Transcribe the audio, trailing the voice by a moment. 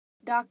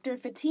Dr.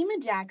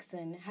 Fatimah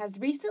Jackson has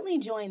recently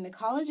joined the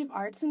College of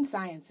Arts and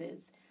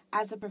Sciences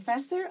as a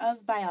professor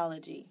of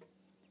biology.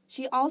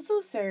 She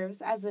also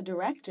serves as the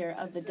director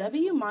of the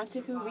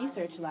Montague Cobb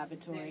Research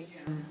Laboratory.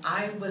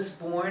 I was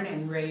born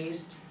and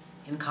raised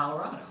in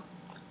Colorado,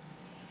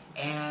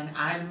 and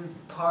I'm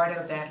part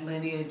of that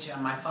lineage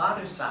on my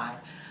father's side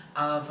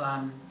of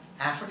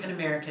African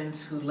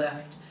Americans who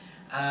left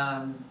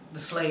the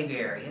slave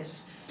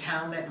areas. The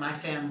town that my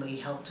family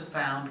helped to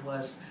found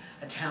was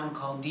a town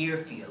called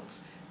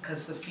Deerfields,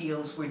 because the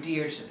fields were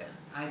dear to them.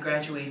 I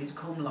graduated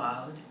cum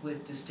laude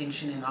with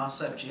distinction in all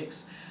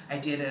subjects. I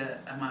did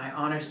my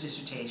honors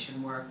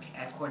dissertation work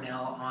at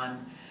Cornell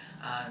on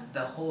the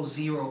whole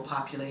zero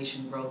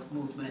population growth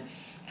movement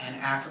and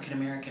African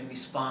American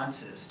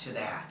responses to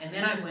that. And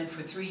then I went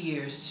for 3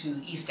 years to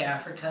East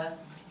Africa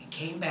and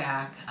came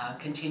back,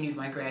 continued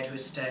my graduate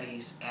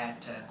studies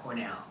at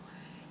Cornell.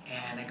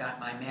 And I got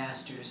my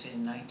master's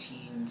in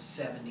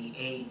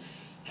 1978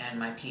 and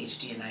my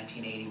PhD in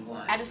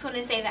 1981. I just want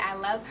to say that I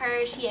love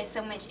her. She has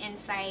so much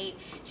insight.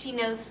 She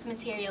knows this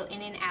material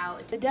in and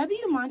out. The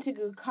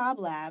Montague Cobb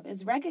Lab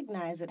is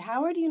recognized at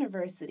Howard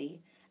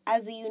University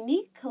as a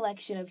unique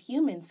collection of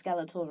human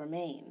skeletal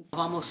remains.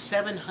 Almost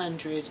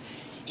 700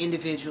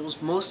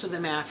 individuals, most of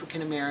them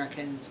African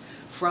Americans,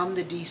 from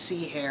the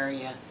DC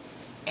area,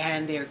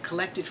 and they're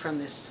collected from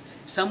this.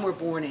 Some were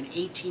born in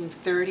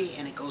 1830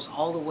 and it goes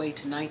all the way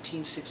to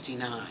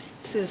 1969.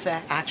 This is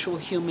an actual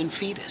human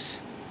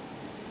fetus.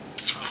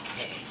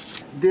 Okay.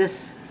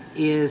 This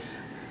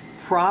is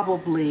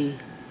probably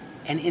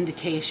an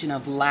indication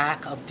of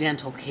lack of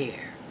dental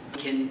care.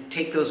 We can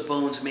take those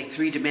bones and make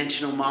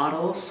three-dimensional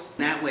models.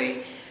 That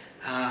way,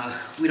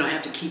 we don't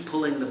have to keep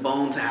pulling the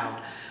bones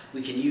out.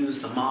 We can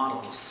use the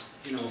models,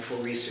 for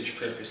research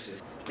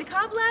purposes. The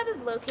Cobb Lab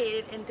is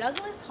located in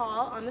Douglas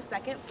Hall on the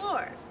 2nd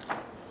floor.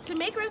 To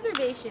make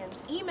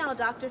reservations, email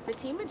Dr.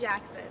 Fatimah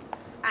Jackson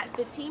at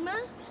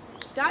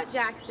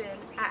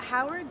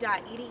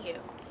fatimah.jackson@howard.edu.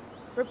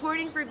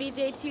 Reporting for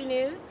VJ2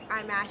 News,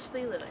 I'm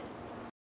Ashley Lewis.